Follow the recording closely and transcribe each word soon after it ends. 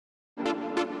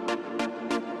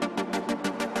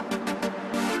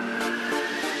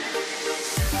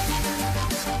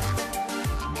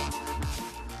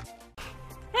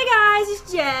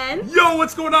GamingWithJen. Yo,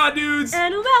 what's going on, dudes?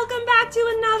 And welcome back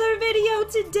to another video.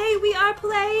 Today we are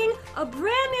playing a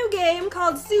brand new game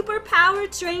called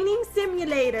Superpower Training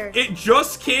Simulator. It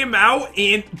just came out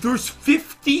and there's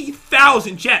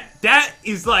 50,000, Jen. That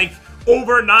is like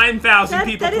over 9,000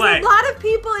 people playing. That is a lot of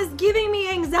people, is giving me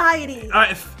anxiety.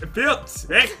 It feels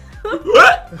sick.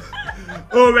 What?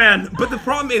 Oh man, but the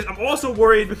problem is I'm also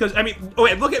worried because,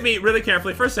 okay, look at me really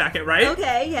carefully for a second, right?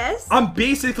 Okay, yes. I'm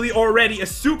basically already a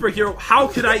superhero. How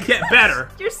could I get better?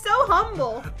 You're so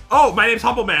humble. Oh, my name's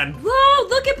Humble Man. Whoa,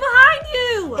 look at behind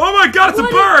you. Oh my god, it's a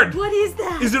bird. What is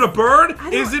that? Is it a bird?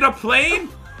 Is it a plane?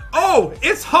 Oh,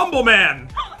 it's Humble Man.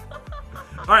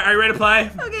 Alright, are you ready to play?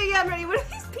 Okay, yeah, I'm ready. What are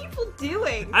these people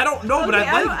doing? I don't know, but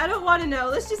I don't want to know.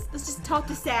 Let's just talk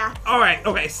to Seth. Alright,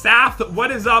 okay, Seth,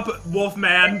 what is up,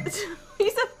 Wolfman?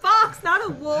 He's a fox, not a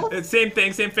wolf. It's same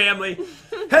thing, same family.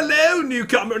 Hello,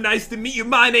 newcomer. Nice to meet you.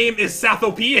 My name is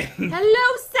Sathopian.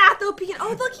 Hello, Sathopian.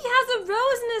 Oh, look, he has a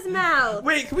rose in his mouth.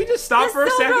 Wait, can we just stop for a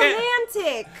second?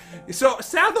 Romantic. So,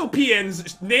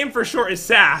 Sathopian's name for short is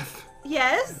Sath.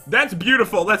 Yes. That's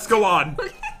beautiful. Let's go on.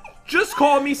 Just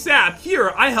call me Sath.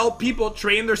 Here, I help people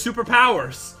train their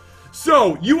superpowers.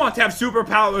 So, you want to have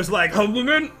superpowers like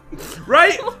Humbleman?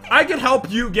 Right? I can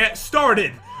help you get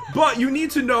started. But you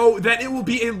need to know that it will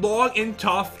be a long and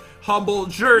tough, humble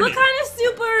journey. What kind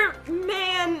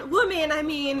of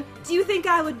woman, do you think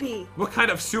I would be? What kind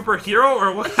of superhero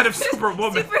or what kind of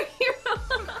superwoman?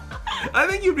 Superhero. I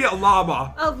think you'd be a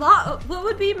llama. A lot. What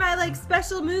would be my, like,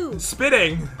 special move?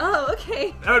 Spitting. Oh,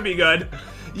 okay. That would be good.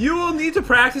 You will need to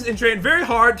practice and train very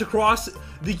hard to cross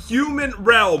the human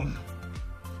realm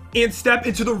and step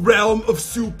into the realm of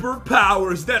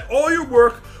superpowers. That all your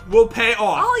work will pay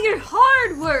off. All your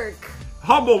hard work.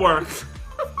 Humble work.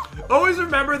 Always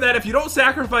remember that if you don't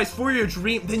sacrifice for your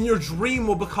dream, then your dream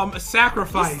will become a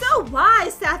sacrifice. You're so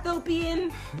wise,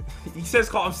 Sathopian. He says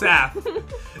call him Sath.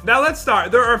 Now let's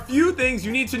start. There are a few things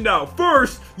you need to know.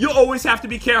 First, you'll always have to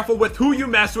be careful with who you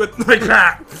mess with like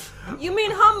that. You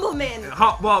mean Humbleman?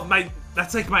 Well,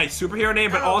 that's like my superhero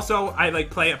name, but also I like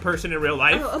play a person in real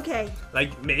life. Oh, okay.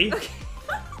 Like me. Okay.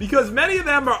 Because many of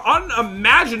them are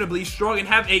unimaginably strong and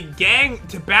have a gang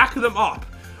to back them up.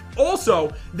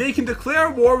 Also, they can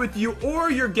declare war with you or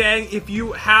your gang if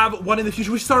you have one in the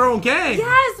future. We should start our own gang.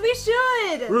 Yes, we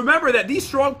should. Remember that these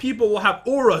strong people will have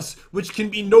auras, which can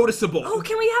be noticeable. Oh,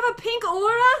 can we have a pink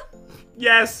aura?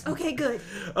 Yes. Okay, good.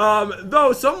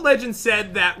 Though some legends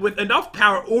said that with enough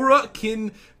power, aura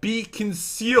can be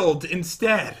concealed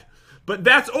instead. But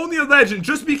that's only a legend.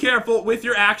 Just be careful with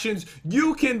your actions.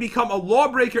 You can become a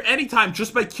lawbreaker anytime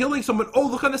just by killing someone. Oh,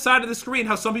 look on the side of the screen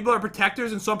how some people are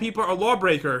protectors and some people are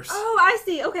lawbreakers. Oh, I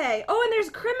see. Okay. Oh, and there's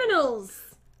criminals.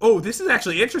 Oh, this is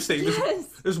actually interesting. Yes.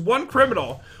 There's one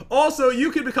criminal. Also,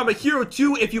 you can become a hero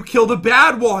too if you kill the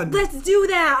bad one. Let's do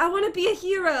that. I want to be a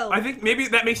hero. I think maybe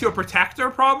that makes you a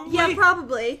protector, probably? Yeah,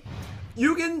 probably.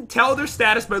 You can tell their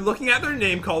status by looking at their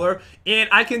name color, and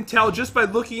I can tell just by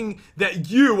looking that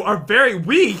you are very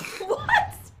weak.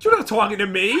 What? You're not talking to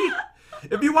me.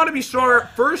 If you want to be stronger,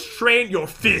 first train your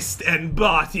fist and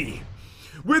body.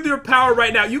 With your power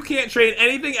right now, you can't train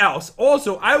anything else.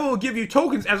 Also, I will give you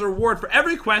tokens as a reward for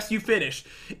every quest you finish.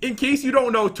 In case you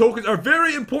don't know, tokens are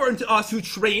very important to us who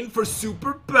train for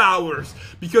superpowers,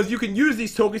 because you can use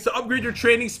these tokens to upgrade your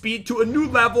training speed to a new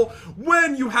level.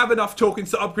 When you have enough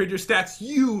tokens to upgrade your stats,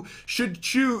 you should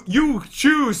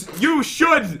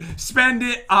spend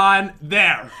it on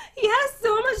there. He has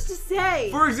so much to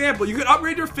say. For example, you can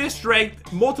upgrade your fist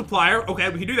strength multiplier. Okay,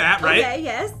 we can do that, right? Okay,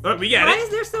 yes. We get it. Why is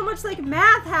there so much, like,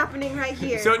 math happening right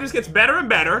here? So it just gets better and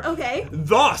better. Okay.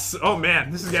 Thus, oh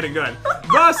man, this is getting good.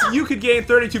 Thus, you could gain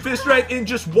 32 fist strength in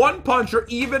just one punch or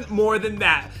even more than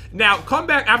that. Now, come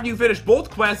back after you finish both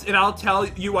quests and I'll tell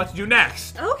you what to do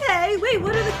next. Okay, wait,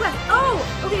 what are the quests?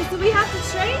 Oh, okay, so we have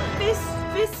to train fist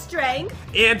strength.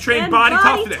 And train and body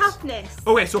toughness.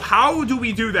 Okay, so how do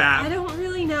we do that? I don't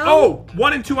really know. Oh,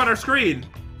 1 and 2 on our screen.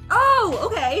 Oh,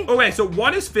 okay. Okay, so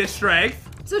 1 is fist strength.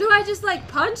 So do I just, like,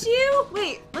 punch you?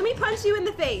 Wait, let me punch you in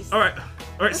the face. Alright,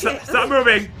 Okay, stop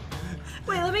moving.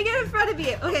 Wait, let me get in front of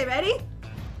you. Okay, ready?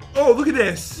 Oh, look at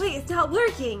this. Wait, it's not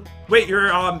working. Wait,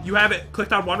 you have it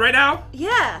clicked on 1 right now?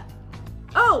 Yeah.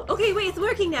 Oh, okay, wait, it's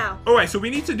working now. Alright, so we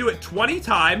need to do it 20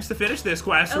 times to finish this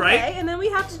quest, right? Okay, and then we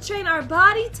have to train our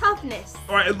body toughness.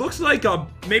 Alright, it looks like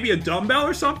maybe a dumbbell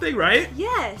or something, right?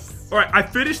 Yes. Alright, I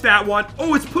finished that one.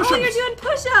 Oh, it's push-ups. Oh, you're doing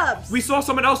push-ups. We saw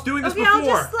someone else doing this okay, before. I'll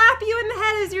just slap you in the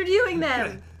head as you're doing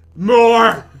them.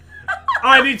 More.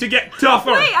 I need to get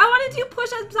tougher. Wait, I want to do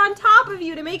push-ups on top of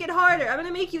you to make it harder. I'm going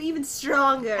to make you even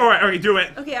stronger. Alright, okay, do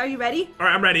it. Okay, are you ready?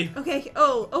 Alright, I'm ready. Okay,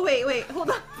 oh, wait,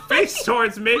 hold on. Face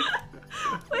towards me.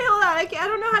 Wait, hold on. I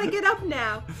don't know how to get up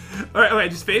now. All right,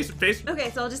 just face. Okay,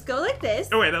 so I'll just go like this.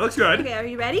 Oh, wait, that looks good. Okay, are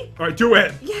you ready? All right, do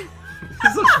it. Yeah.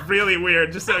 This looks really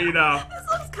weird, just so you know. This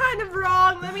looks kind of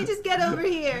wrong. Let me just get over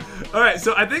here. All right,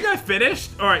 so I think I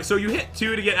finished. All right, so you hit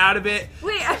 2 to get out of it.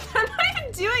 Wait, I'm not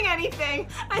even doing anything.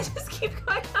 I just keep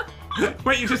going up.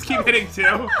 Wait, you just keep hitting 2?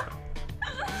 All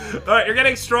right, you're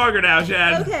getting stronger now,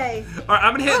 Jen. Okay. All right,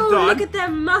 I'm gonna hit done. Oh, look at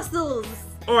them muscles.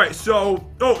 All right, so,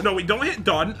 oh, no, we don't hit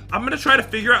done. I'm gonna try to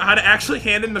figure out how to actually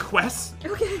hand in the quests.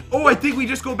 Okay. Oh, I think we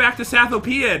just go back to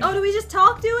Sathopian. Oh, do we just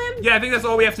talk to him? Yeah, I think that's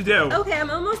all we have to do. Okay,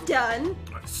 I'm almost done.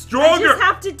 Stronger. I just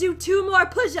have to do 2 more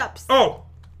push-ups. Oh,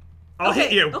 I'll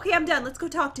hit you. Okay, I'm done. Let's go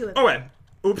talk to him. Oh, wait.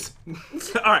 Oops.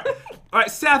 All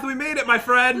right, Seth, we made it, my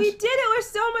friend. We did it. We're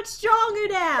so much stronger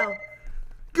now.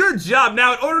 Good job.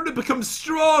 Now, in order to become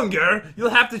stronger, you'll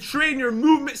have to train your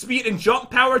movement speed and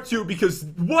jump power too, because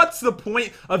what's the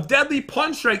point of deadly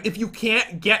punch strike if you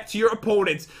can't get to your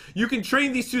opponents? You can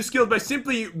train these 2 skills by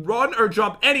simply run or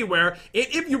jump anywhere, and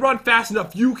if you run fast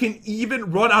enough, you can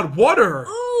even run on water.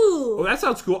 Ooh. Oh, that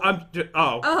sounds cool.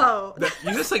 Oh.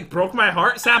 You just, like, broke my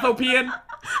heart, Sathopian.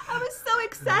 I was so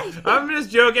excited. I'm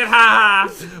just joking,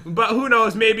 haha. But who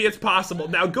knows, maybe it's possible.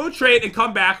 Now go train and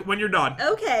come back when you're done.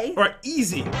 Okay. Alright,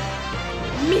 easy.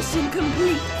 Mission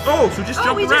complete. Oh, so just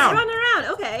jump we around. just run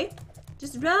around. Okay.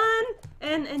 Just run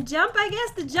and jump. I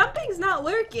guess the jumping's not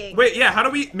working. Wait, yeah, how do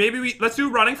we, let's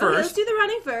do running first. Okay, let's do the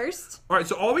running first. Alright,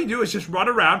 so all we do is just run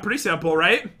around, pretty simple,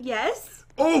 right? Yes.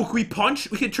 Oh, can we punch?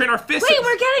 We can train our fists. Wait,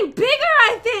 we're getting bigger,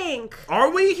 I think.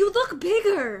 Are we? You look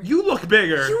bigger. You look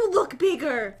bigger. You look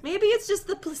bigger. Maybe it's just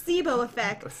the placebo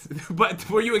effect. But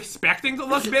were you expecting to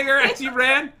look bigger as you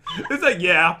ran? It's like,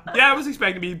 yeah, I was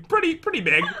expecting to be pretty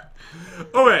big.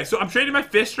 Okay, so I'm training my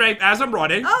fist strength as I'm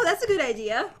running. Oh, that's a good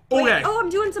idea. Okay. Wait, I'm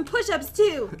doing some push-ups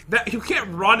too. You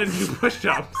can't run and do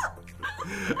push-ups.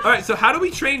 Alright, so how do we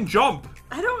train jump?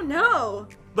 I don't know.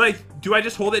 Like, do I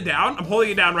just hold it down? I'm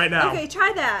holding it down right now. Okay,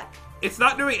 try that. It's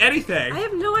not doing anything. I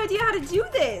have no idea how to do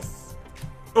this.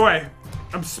 Alright,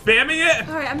 I'm spamming it.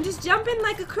 Alright, I'm just jumping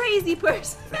like a crazy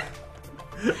person.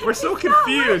 We're so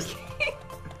confused.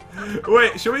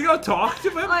 Wait, should we go talk to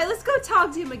him? Alright, let's go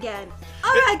talk to him again.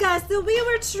 Alright guys, so we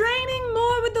were training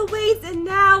more with the weights and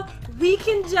now we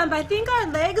can jump. I think our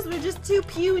legs were just too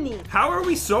puny. How are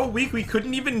we so weak we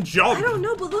couldn't even jump? I don't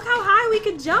know, but look how high we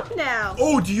can jump now.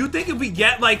 Oh, do you think if we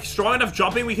get like strong enough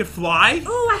jumping we could fly?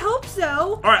 Oh, I hope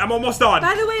so. Alright, I'm almost done.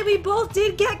 By the way, we both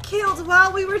did get killed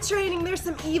while we were training. There's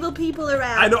some evil people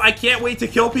around. I know, I can't wait to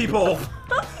kill people.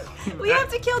 We have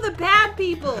to kill the bad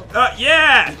people.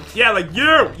 Yeah, like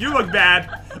you look bad.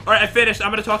 Alright, I finished.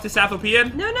 I'm gonna talk to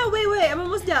Sathopian. No, wait, I'm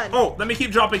almost done. Oh, let me keep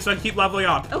jumping so I can keep leveling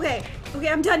up. Okay,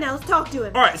 I'm done now. Let's talk to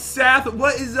him. Alright, Sath,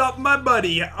 what is up, my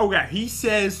buddy? Okay, he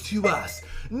says to us,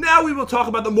 now we will talk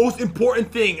about the most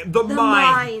important thing, the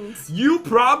mind. You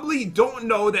probably don't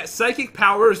know that psychic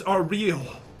powers are real.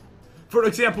 For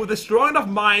example, with a strong enough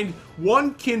mind,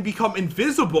 one can become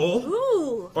invisible.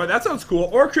 Ooh. Oh, that sounds cool.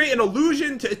 Or create an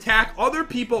illusion to attack other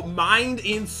people, mind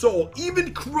and soul.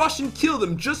 Even crush and kill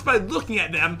them just by looking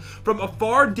at them from a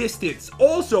far distance.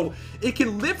 Also, it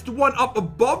can lift one up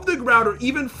above the ground or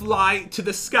even fly to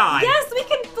the sky. Yes, we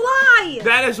can fly.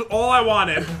 That is all I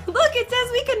wanted. Look, it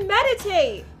says we can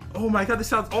meditate. Oh my god, this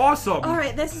sounds awesome.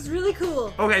 Alright, this is really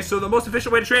cool. Okay, so the most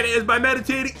efficient way to train it is by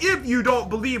meditating. If you don't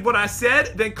believe what I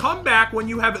said, then come back when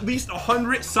you have at least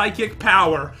 100 psychic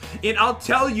power. And I'll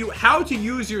tell you how to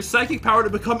use your psychic power to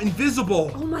become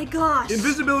invisible. Oh my gosh.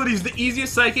 Invisibility is the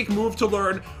easiest psychic move to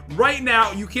learn. Right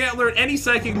now, you can't learn any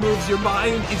psychic moves. Your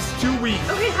mind is too weak.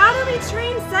 Okay, how do we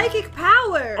train psychic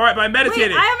power? Alright, by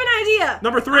meditating. Wait, I have an idea.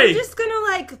 Number 3. I'm just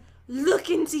gonna like look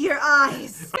into your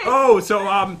eyes. Oh,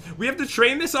 so we have to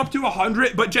train this up to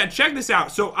 100, but Jen, check this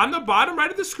out. So on the bottom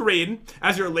right of the screen,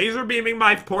 as you're laser beaming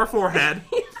my poor forehead,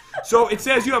 so it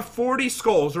says you have 40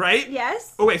 skulls, right?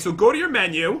 Yes. Okay, so go to your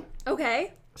menu.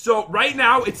 Okay. So right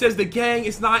now it says the gang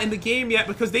is not in the game yet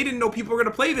because they didn't know people were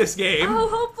gonna play this game. Oh,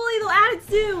 hopefully they'll add it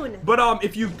soon. But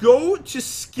if you go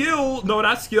to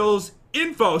not skills,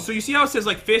 info. So you see how it says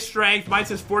like fist strength, mine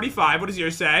says 45. What does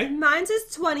yours say? Mine says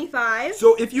 25.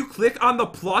 So if you click on the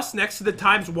plus next to the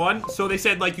 ×1, so they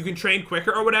said like you can train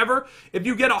quicker or whatever. If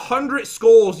you get 100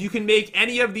 skulls, you can make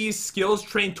any of these skills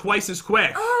train twice as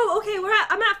quick. Oh, okay.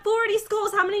 I'm at 40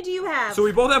 skulls. How many do you have? So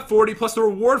we both have 40 plus the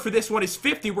reward for this one is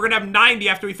 50. We're gonna have 90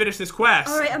 after we finish this quest.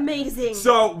 All right, amazing.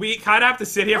 So we kind of have to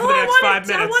sit here for the next 5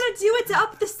 minutes. I want to do it to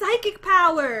up the psychic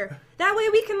power. That way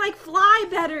we can like fly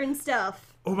better and stuff.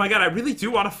 Oh my god, I really do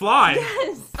want to fly.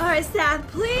 Yes. All right, Seth,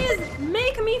 please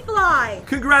make me fly.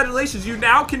 Congratulations, you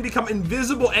now can become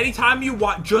invisible anytime you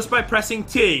want just by pressing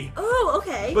T. Oh,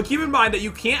 okay. But keep in mind that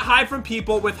you can't hide from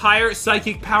people with higher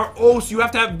psychic power. Oh, so you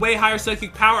have to have way higher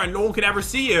psychic power and no one can ever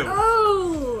see you.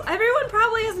 Oh, everyone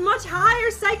probably has much higher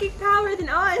psychic power than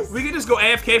us. We could just go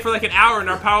AFK for like an hour and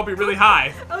our power will be really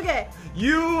high. Okay.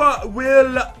 You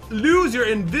will lose your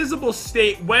invisible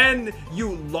state when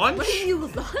you lunge. When you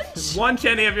lunge? Launch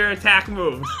any of your attack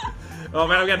moves. Oh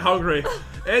man, I'm getting hungry.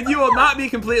 And you will not be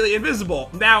completely invisible.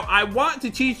 Now, I want to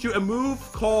teach you a move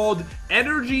called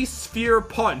Energy Sphere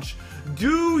Punch.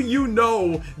 Do you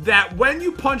know that when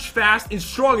you punch fast and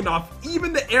strong enough,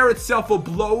 even the air itself will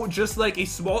blow just like a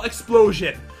small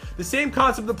explosion? The same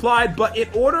concept applied, but in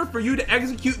order for you to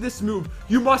execute this move,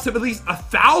 you must have at least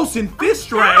 1,000 fist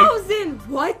strength. 1,000?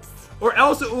 What? Or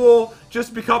else it will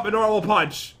just become a normal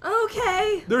punch.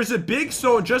 Okay. There's a big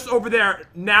stone just over there.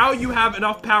 Now you have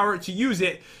enough power to use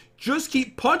it. Just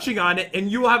keep punching on it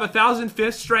and you will have 1,000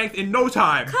 fist strength in no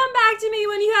time. Come back to me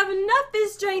when you have enough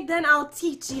fist strength, then I'll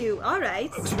teach you. All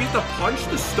right. So we have to punch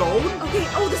the stone? Okay,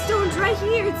 oh, the stone's right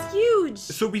here. It's huge.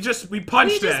 So we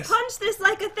punch this. We just punched this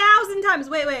like 1,000 times.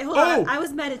 Wait, hold on. I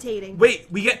was meditating. Wait,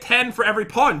 we get 10 for every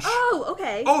punch. Oh,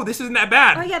 okay. Oh, this isn't that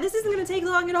bad. Oh, yeah, this isn't going to take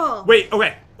long at all. Wait,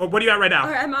 okay. What are you at right now?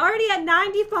 All right, I'm already at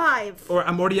 95. Or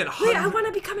I'm already at 100. Wait, I want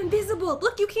to become invisible.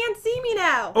 Look, you can't see me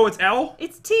now. Oh, it's L?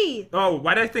 It's T. Oh,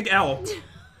 why did I think L?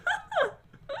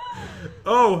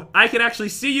 Oh, I can actually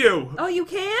see you. Oh, you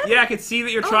can? Yeah, I can see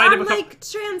that you're trying to become... I'm like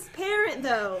transparent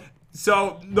though.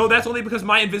 So, no, that's only because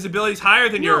my invisibility is higher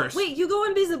than yours. Wait, you go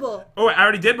invisible. Oh, I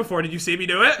already did before. Did you see me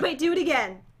do it? Wait, do it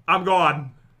again. I'm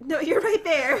gone. No, you're right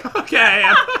there.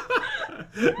 Okay.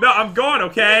 No, I'm gone,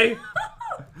 okay?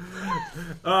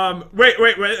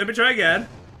 Wait, let me try again.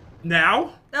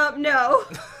 Now? No.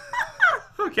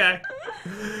 Okay.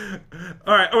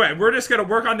 Alright, we're just gonna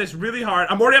work on this really hard.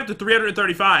 I'm already up to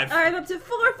 335. Alright, I'm up to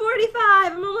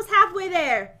 445. I'm almost halfway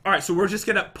there. Alright, so we're just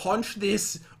gonna punch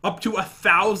this up to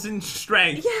 1,000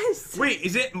 strength. Yes. Wait,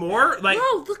 is it more? Like,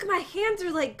 no, look, my hands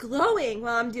are like glowing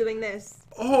while I'm doing this.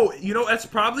 Oh, you know, that's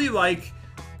probably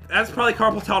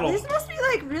carpal tunnel. This must be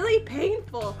like really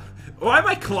painful. Why am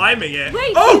I climbing it?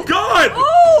 Wait. Oh, God!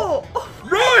 Oh!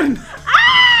 Run!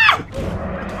 Ah!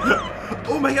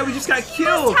 Oh my god, we just got You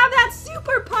killed! must have that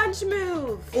super punch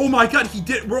move! Oh my god, he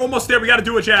did. We're almost there. We gotta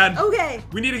do it, Chad. Okay.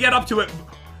 We need to get up to it.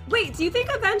 Wait, do you think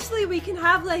eventually we can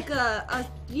have like a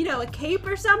cape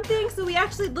or something so we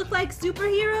actually look like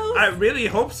superheroes? I really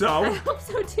hope so. I hope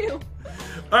so too.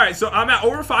 Alright, so I'm at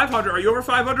over 500. Are you over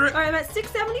 500? Alright, I'm at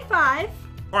 675.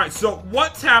 Alright, so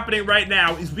what's happening right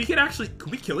now is we can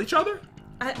we kill each other?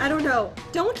 I don't know.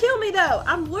 Don't kill me though.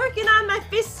 I'm working on my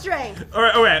fist strength.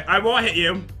 Alright, okay. I won't hit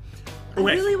you.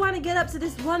 Okay. I really want to get up to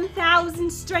this 1,000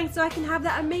 strength so I can have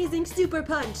that amazing super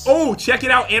punch. Oh, check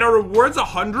it out. And our reward's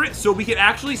 100, so we can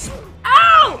actually...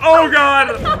 Ow! Oh,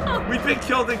 God! We've been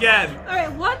killed again.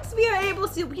 Alright, once we are able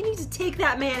to, we need to take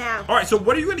that man out. Alright, so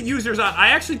what are you going to use yours on? I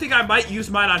actually think I might use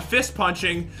mine on fist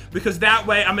punching, because that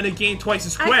way I'm going to gain twice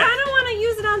as quick. I kind of want to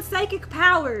use it on psychic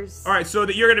powers. Alright, so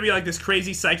that you're going to be like this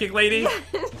crazy psychic lady?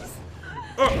 Yes.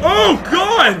 Oh,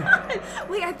 God!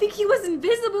 Wait, I think he was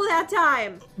invisible that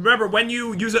time. Remember, when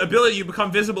you use an ability, you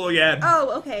become visible again.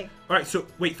 Oh, okay. Alright, so,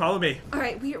 wait, follow me.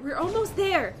 Alright, we're almost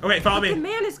there. Okay, follow me. The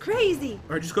man is crazy.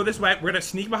 Alright, just go this way. We're gonna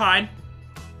sneak behind.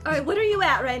 Alright, what are you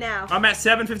at right now? I'm at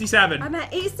 757. I'm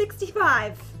at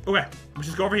 865. Okay, we'll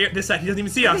just go over here. This side. He doesn't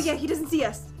even see us. Okay, yeah, he doesn't see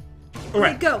us.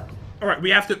 Alright. Okay, go. Alright,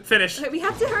 we have to finish. Alright, we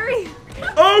have to hurry.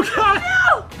 Oh, God!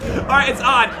 No! Alright, it's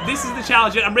on. This is the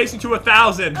challenge. I'm racing to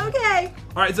 1,000. Okay.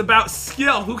 Alright, it's about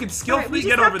skill. Who can skillfully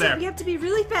get over there? We have to be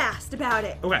really fast about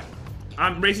it. Okay.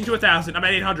 I'm racing to 1,000. I'm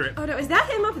at 800. Oh, no, is that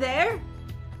him up there?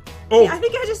 Oh. Yeah, I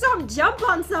think I just saw him jump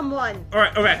on someone.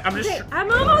 Alright, okay. I'm just... Okay,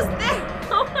 I'm almost there.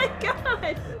 Oh, my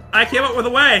God. I came up with a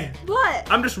way.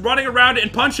 What? I'm just running around it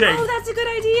and punching. Oh, that's a good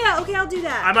idea. Okay, I'll do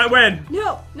that. I might win.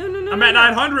 No. I'm at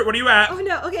 900. What are you at? Oh,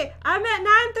 no. Okay, I'm at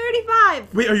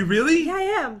 935. Wait, are you really? Yeah, I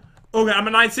am. Okay, I'm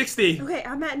at 960. Okay,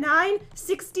 I'm at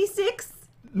 966.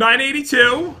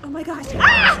 982. Oh, my gosh.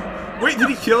 Ah! Wait, did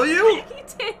he kill you? He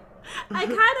did. I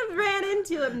kind of ran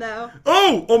into him, though.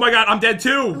 Oh my god, I'm dead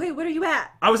too. Wait, what are you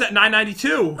at? I was at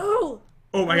 992. Oh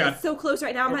my god. It's so close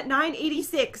right now. I'm at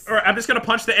 986. Alright, I'm just gonna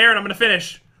punch the air and I'm gonna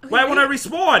finish. Okay, Why won't I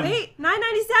respawn? Wait,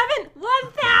 997?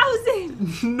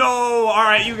 1,000! No,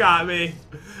 alright, you got me.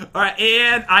 Alright,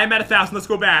 and I'm at 1,000. Let's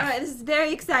go back. Alright, this is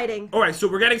very exciting. Alright, so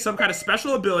we're getting some kind of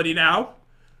special ability now.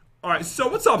 Alright, so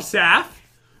what's up, Saf?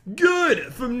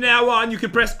 Good! From now on, you can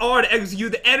press R to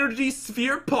execute the Energy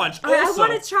Sphere Punch. Alright, Also, I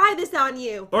want to try this on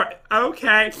you. Alright,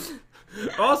 okay.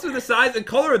 Also, the size and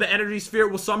color of the energy sphere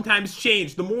will sometimes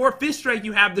change. The more fist strength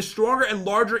you have, the stronger and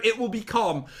larger it will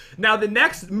become. Now, the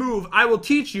next move I will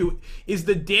teach you is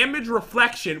the damage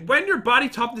reflection. When your body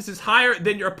toughness is higher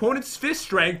than your opponent's fist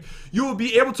strength, you will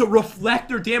be able to reflect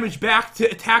their damage back to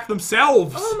attack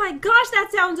themselves. Oh my gosh, that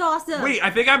sounds awesome. Wait, I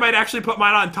think I might actually put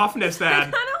mine on toughness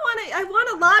then. I want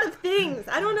a lot of things.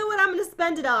 I don't know what I'm going to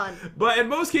spend it on. But in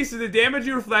most cases, the damage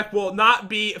you reflect will not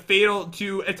be fatal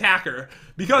to attacker.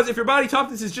 Because if your body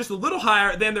toughness is just a little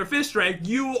higher than their fist strength,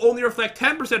 you will only reflect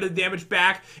 10% of the damage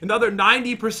back, and the other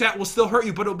 90% will still hurt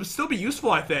you, but it'll still be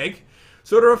useful, I think.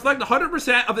 So to reflect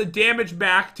 100% of the damage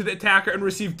back to the attacker and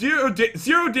receive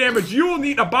zero damage, you will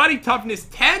need a body toughness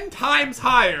 10 times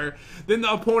higher than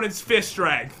the opponent's fist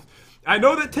strength. I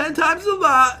know that 10 times is a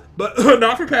lot, but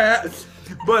not for Pat.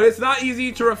 But it's not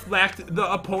easy to reflect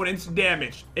the opponent's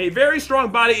damage. A very strong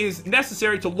body is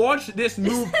necessary to launch this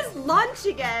move. This is lunch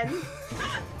again.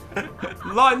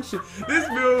 Lunch. This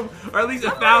move, or at least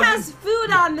Someone 1,000. has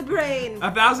food on the brain.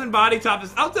 1,000 body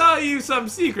toughness. I'll tell you some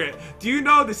secret. Do you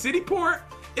know the city port?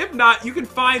 If not, you can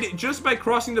find it just by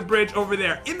crossing the bridge over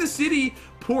there. In the city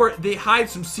port, they hide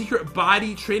some secret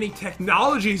body training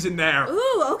technologies in there.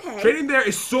 Ooh, okay. Training there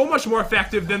is so much more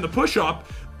effective than the push-up.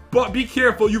 But be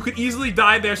careful, you could easily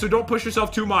die there, so don't push yourself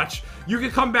too much. You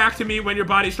can come back to me when your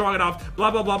body's strong enough.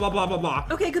 Blah, blah, blah, blah, blah, blah, blah.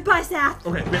 Okay, goodbye, Seth.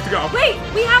 Okay, we have to go. Wait,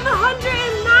 we have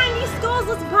 190 skulls.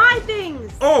 Let's buy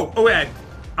things. Oh, okay.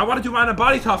 I want to do mine on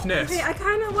body toughness. Okay, I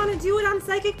kind of want to do it on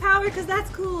psychic power because that's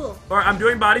cool. All right, I'm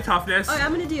doing body toughness. All right,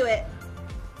 I'm going to do it.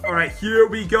 All right, here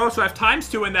we go. So I have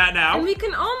 ×2 in that now. And we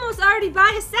can almost already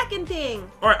buy a second thing.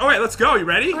 All right, let's go. You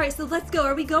ready? All right, so let's go.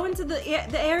 Are we going to the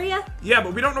area? Yeah,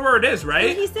 but we don't know where it is, right?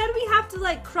 Wait, he said we have to,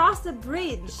 like, cross a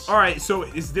bridge. All right, so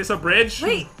is this a bridge?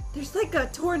 Wait, there's like a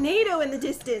tornado in the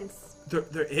distance.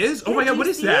 There is? Oh Yeah, my God, do what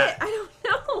you is see that? it? I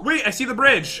don't know. Wait, I see the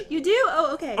bridge. You do?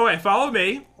 Oh, okay. All right, follow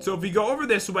me. So if we go over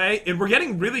this way, and we're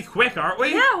getting really quick, aren't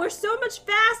we? Yeah, we're so much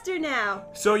faster now.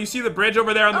 So you see the bridge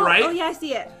over there on the right? Oh, yeah, I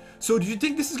see it. So do you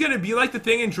think this is gonna be like the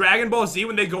thing in Dragon Ball Z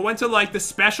when they go into like the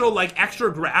special like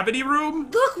extra gravity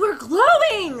room? Look, we're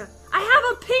glowing. I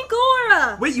have a pink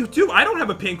aura. Wait, you do? I don't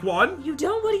have a pink one. You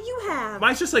don't? What do you have?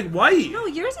 Mine's just like white. No,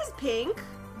 yours is pink.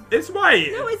 It's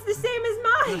white. No, it's the same as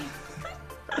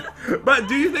mine. But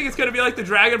do you think it's gonna be like the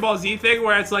Dragon Ball Z thing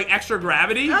where it's like extra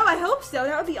gravity? Oh, I hope so.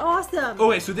 That would be awesome.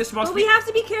 Okay, so this must But be. we have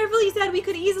to be careful. He said we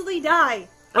could easily die.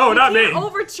 Oh, not we me. can't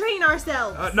overtrain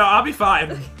ourselves. No, I'll be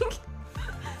fine.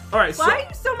 All right. Why are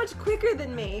you so much quicker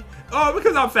than me? Oh,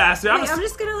 because I'm faster. Wait, I'm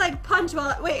just gonna like punch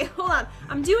while. Wait, hold on.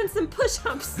 I'm doing some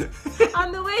push-ups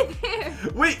on the way there.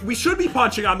 Wait, we should be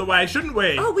punching on the way, shouldn't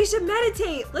we? Oh, we should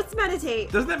meditate. Let's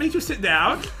meditate. Doesn't that make you sit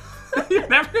down? You're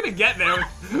never gonna get there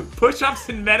with push-ups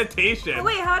and meditation. Oh,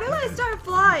 wait, how do I start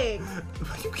flying?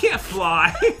 You can't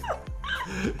fly.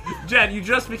 Jen, you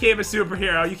just became a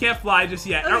superhero. You can't fly just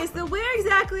yet. Okay, so where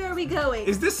exactly are we going?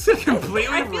 Is this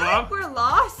completely I feel wrong? like we're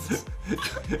lost.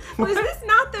 Was this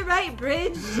not the right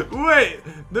bridge? Wait,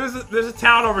 there's a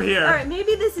town over here. All right,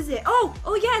 maybe this is it. Oh,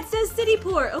 yeah, it says City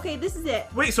Port. Okay, this is it.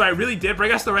 Wait, so I really did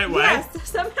bring us the right way? Yes,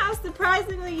 somehow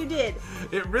surprisingly you did.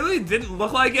 It really didn't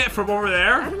look like it from over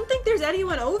there. I don't think there's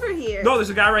anyone over here. No, there's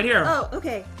a guy right here. Oh,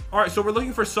 okay. All right, so we're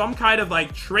looking for some kind of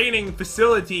like training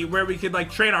facility where we could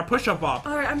like train our push-up up.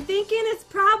 All right, I'm thinking it's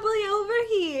probably over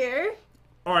here.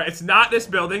 All right, it's not this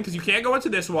building because you can't go into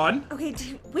this one. Okay,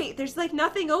 wait, there's like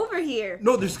nothing over here.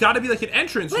 No, there's got to be like an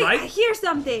entrance, Wait, right? I hear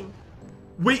something.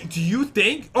 Wait, do you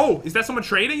think? Oh, is that someone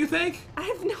training, you think? I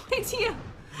have no idea.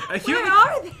 I hear Where like,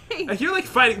 are they? I hear like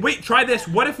fighting. Wait, try this.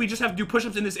 What if we just have to do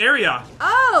push-ups in this area?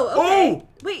 Oh, okay. Oh!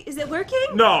 Wait, is it working?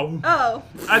 No. Oh.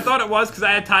 I thought it was because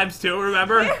I had ×2,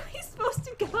 remember? Where are we supposed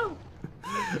to go?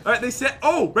 All right, they said,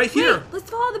 oh, right here. Wait, let's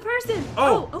follow the person.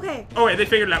 Oh. Okay. Oh, wait, they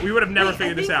figured it out. We would have never Wait,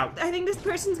 figured this out. I think this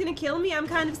person's gonna kill me. I'm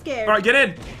kind of scared. All right, get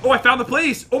in. Oh, I found the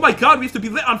place. Oh my God, we have to be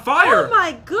lit on fire. Oh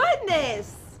my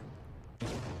goodness.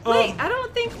 Wait, I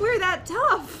don't think we're that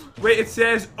tough. Wait, it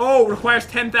says, oh, requires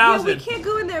 10,000. Yeah, we can't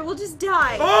go in there. We'll just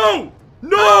die. Oh,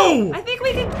 no. I think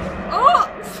we can. Oh,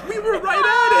 We were right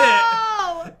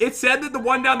at it. It said that the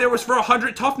one down there was for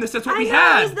 100 toughness. That's what we It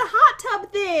had. was the hot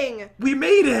tub thing. We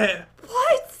made it.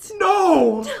 What?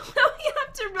 No. Now we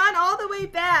have to run all the way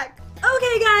back.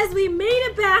 Okay, guys, we made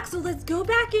it back, so let's go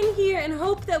back in here and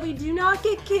hope that we do not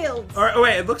get killed. All right, oh,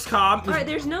 wait, it looks calm. All right,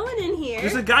 there's no one in here.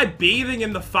 There's a guy bathing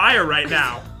in the fire right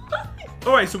now.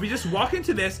 All right, so we just walk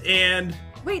into this and...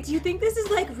 Wait, do you think this is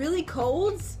like really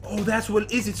cold? Oh, that's what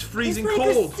it is. It's freezing It's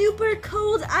like cold. a super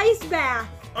cold ice bath.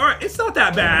 All right, it's not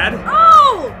that bad.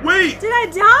 Oh! Wait. Did I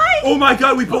die? Oh my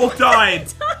God, we both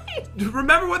died. I died.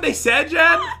 Remember what they said,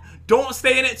 Jen? Don't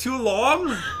stay in it too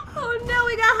long. Oh no,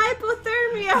 we got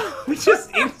hypothermia. We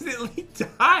just instantly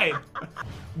died.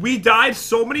 We died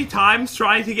so many times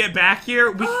trying to get back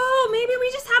here. Oh, maybe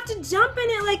we just have to jump in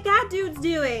it like that dude's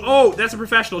doing. Oh, that's a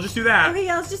professional. Just do that. Okay,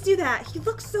 yeah, let's just do that. He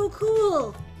looks so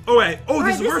cool. Oh, wait. Oh,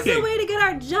 this is This working. is a way to get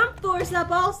our jump force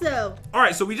up also. All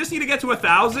right, so we just need to get to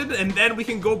 1,000, and then we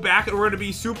can go back and we're going to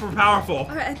be super powerful. All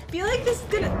right, I feel like this is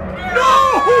gonna...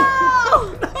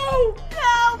 No! No!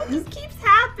 No, but this keeps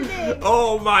happening.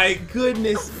 Oh, my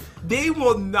goodness. They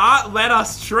will not let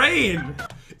us train.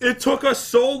 It took us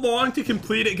so long to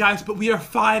complete it, guys, but we are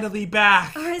finally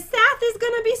back. All right, Seth is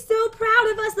gonna be so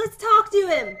proud of us. Let's talk to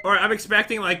him. All right, I'm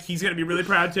expecting, like, he's going to be really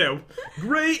proud, too.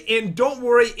 Great, and don't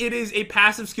worry, it is a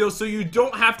passive skill, so you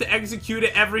don't have to execute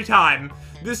it every time.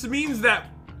 This means that...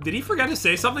 Did he forget to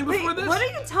say something before this? What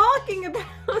are you talking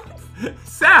about?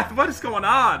 Seth, what is going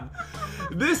on?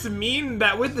 This means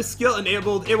that with the skill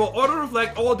enabled, it will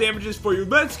auto-reflect all damages for you.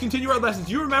 Let's continue our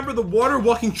lessons. You remember the water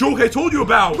walking joke I told you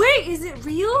about? Wait, is it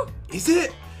real? Is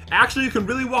it? Actually, you can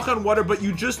really walk on water, but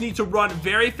you just need to run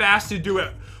very fast to do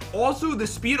it. Also, the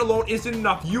speed alone isn't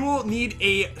enough. You will need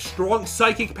a strong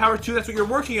psychic power too. That's what you're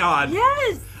working on.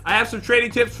 Yes. I have some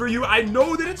training tips for you. I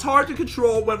know that it's hard to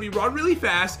control when we run really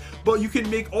fast, but you can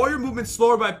make all your movements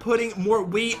slower by putting more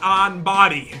weight on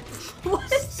body. What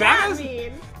does that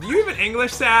mean? Do you even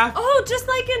English, Saf? Oh, just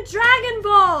like in Dragon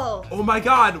Ball. Oh my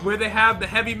god, where they have the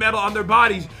heavy metal on their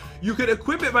bodies. You can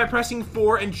equip it by pressing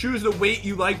 4 and choose the weight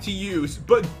you like to use.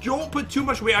 But don't put too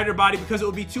much weight on your body because it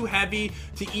will be too heavy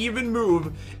to even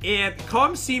move. And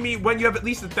come see me when you have at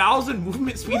least 1,000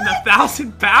 movement speed and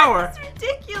 1,000 power. That's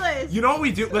ridiculous. You know what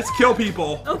we do? Let's kill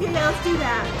people. Okay, yeah, let's do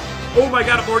that. Oh my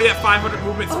god, I'm already at 500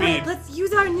 movement speed. Alright, let's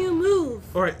use our new move.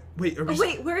 Alright, wait, are we...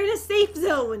 Wait, we're in a safe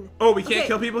zone. Oh, we can't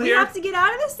kill people here? We have to get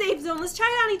out of the safe zone. Let's try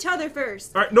it on each other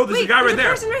first. Alright, no, there's a guy right there.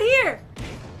 There's a person right here.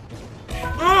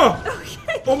 Oh!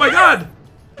 Okay. Oh my god!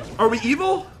 Are we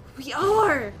evil? We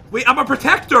are. Wait, I'm a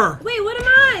protector! Wait, what am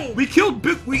I? We killed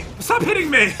stop hitting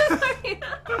me!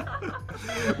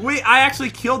 Wait, I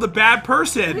actually killed a bad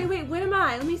person! Wait, what am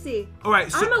I? Let me see.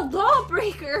 Alright, so... I'm a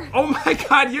lawbreaker. Oh my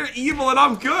god, you're evil and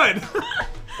I'm good!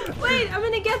 Wait, I'm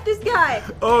gonna get this guy.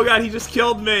 Oh god, he just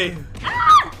killed me.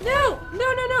 Ah! No!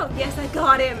 Yes, I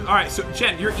got him. Alright, so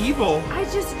Jen, you're evil. I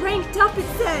just ranked up, it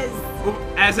says.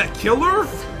 Oh, as a killer?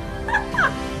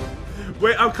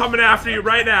 Wait, I'm coming after you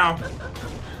right now.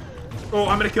 Oh,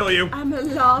 I'm gonna kill you. I'm a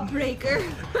lawbreaker.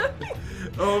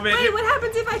 Oh man. Wait, what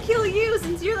happens if I kill you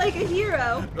since you're like a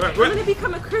hero? Right, I'm gonna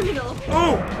become a criminal.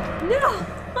 Oh! No!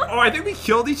 Oh, I think we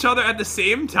killed each other at the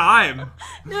same time.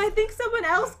 No, I think someone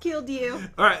else killed you.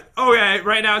 Alright, okay,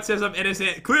 right now it says I'm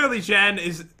innocent. Clearly Jen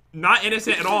is not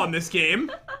innocent at all in this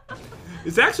game.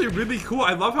 It's actually really cool.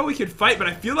 I love how we can fight, but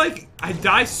I feel like I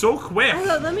die so quick.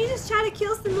 Oh, let me just try to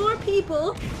kill some more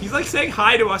people. He's like saying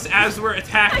hi to us as we're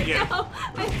attacking him.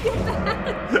 I feel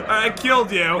bad. I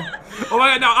killed you. Oh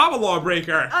my god, now I'm a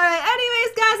lawbreaker. Alright,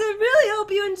 anyways, guys, I really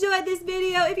hope you enjoyed this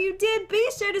video. If you did, be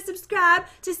sure to subscribe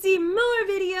to see more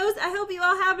videos. I hope you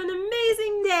all have an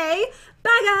amazing day.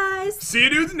 Bye, guys. See you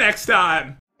dudes next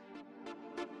time.